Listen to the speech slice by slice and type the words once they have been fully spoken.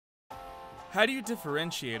How do you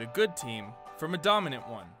differentiate a good team from a dominant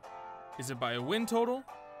one? Is it by a win total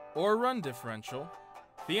or a run differential?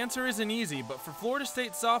 The answer isn't easy, but for Florida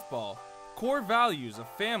State softball, core values of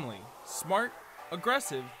family, smart,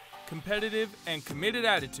 aggressive, competitive, and committed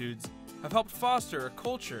attitudes have helped foster a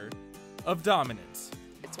culture of dominance.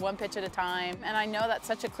 It's one pitch at a time, and I know that's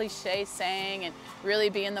such a cliche saying and really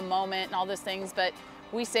be in the moment and all those things, but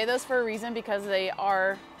we say those for a reason because they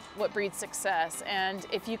are what breeds success. And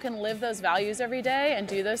if you can live those values every day and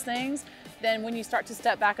do those things, then when you start to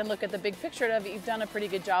step back and look at the big picture of it, you've done a pretty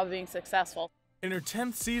good job of being successful. In her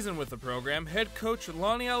 10th season with the program, head coach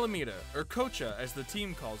Lonnie Alameda, or Cocha as the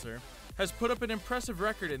team calls her, has put up an impressive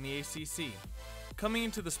record in the ACC. Coming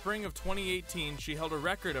into the spring of 2018, she held a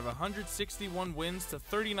record of 161 wins to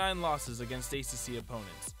 39 losses against ACC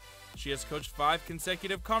opponents. She has coached 5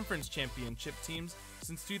 consecutive conference championship teams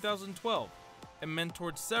since 2012 and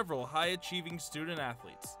mentored several high-achieving student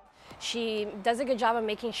athletes. She does a good job of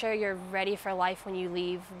making sure you're ready for life when you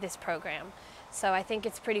leave this program. So I think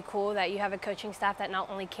it's pretty cool that you have a coaching staff that not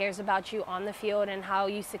only cares about you on the field and how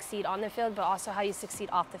you succeed on the field, but also how you succeed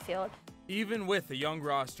off the field. Even with a young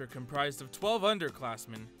roster comprised of 12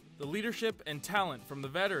 underclassmen, the leadership and talent from the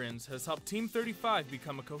veterans has helped Team 35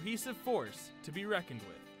 become a cohesive force to be reckoned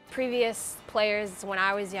with. Previous players, when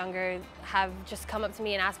I was younger, have just come up to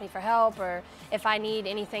me and asked me for help, or if I need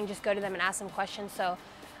anything, just go to them and ask them questions. So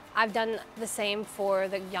I've done the same for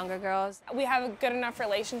the younger girls. We have a good enough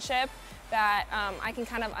relationship that I can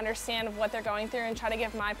kind of understand what they're going through and try to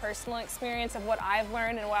give my personal experience of what I've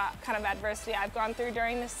learned and what kind of adversity I've gone through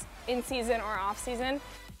during this in-season or off-season.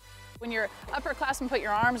 When you're upperclassmen, put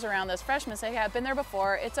your arms around those freshmen, say, hey, I've been there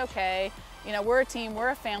before, it's okay. You know, we're a team, we're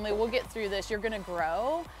a family, we'll get through this, you're gonna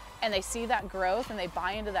grow. And they see that growth and they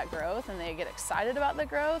buy into that growth and they get excited about the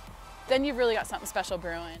growth, then you've really got something special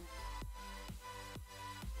brewing.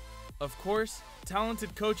 Of course,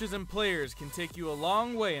 talented coaches and players can take you a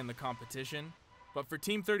long way in the competition, but for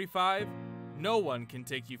Team 35, no one can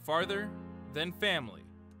take you farther than family.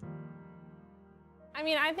 I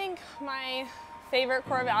mean, I think my favorite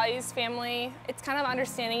core values, family, it's kind of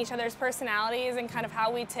understanding each other's personalities and kind of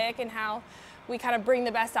how we tick and how we kind of bring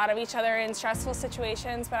the best out of each other in stressful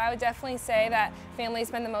situations, but I would definitely say that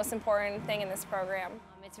family's been the most important thing in this program.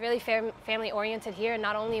 It's really family-oriented here,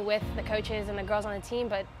 not only with the coaches and the girls on the team,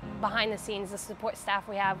 but behind the scenes, the support staff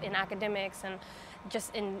we have in academics and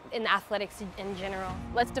just in athletics in general.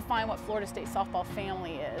 Let's define what Florida State softball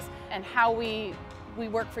family is and how we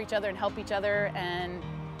work for each other and help each other and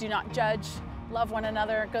do not judge, love one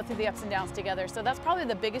another, go through the ups and downs together. So that's probably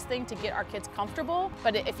the biggest thing to get our kids comfortable.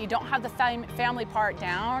 But if you don't have the family part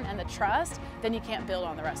down and the trust, then you can't build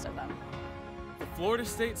on the rest of them. The Florida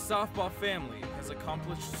State softball family has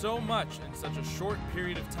accomplished so much in such a short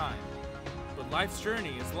period of time. But life's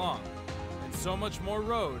journey is long, and so much more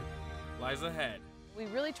road lies ahead. We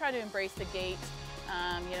really try to embrace the gate,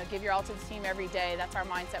 you know, give your all to the team every day. That's our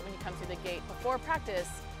mindset when you come through the gate. Before practice,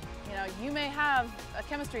 you know, you may have a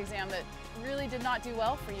chemistry exam that really did not do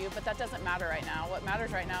well for you, but that doesn't matter right now. What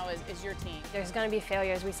matters right now is your team. There's going to be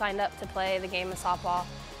failures. We signed up to play the game of softball,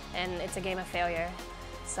 and it's a game of failure.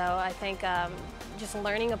 So I think just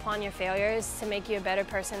learning upon your failures to make you a better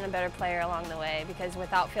person and a better player along the way, because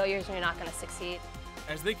without failures, you're not going to succeed.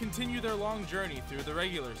 As they continue their long journey through the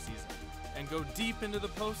regular season and go deep into the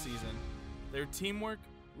postseason, their teamwork,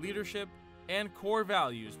 leadership, and core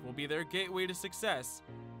values will be their gateway to success,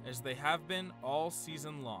 as they have been all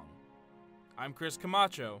season long. I'm Chris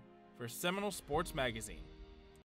Camacho for Seminole Sports Magazine.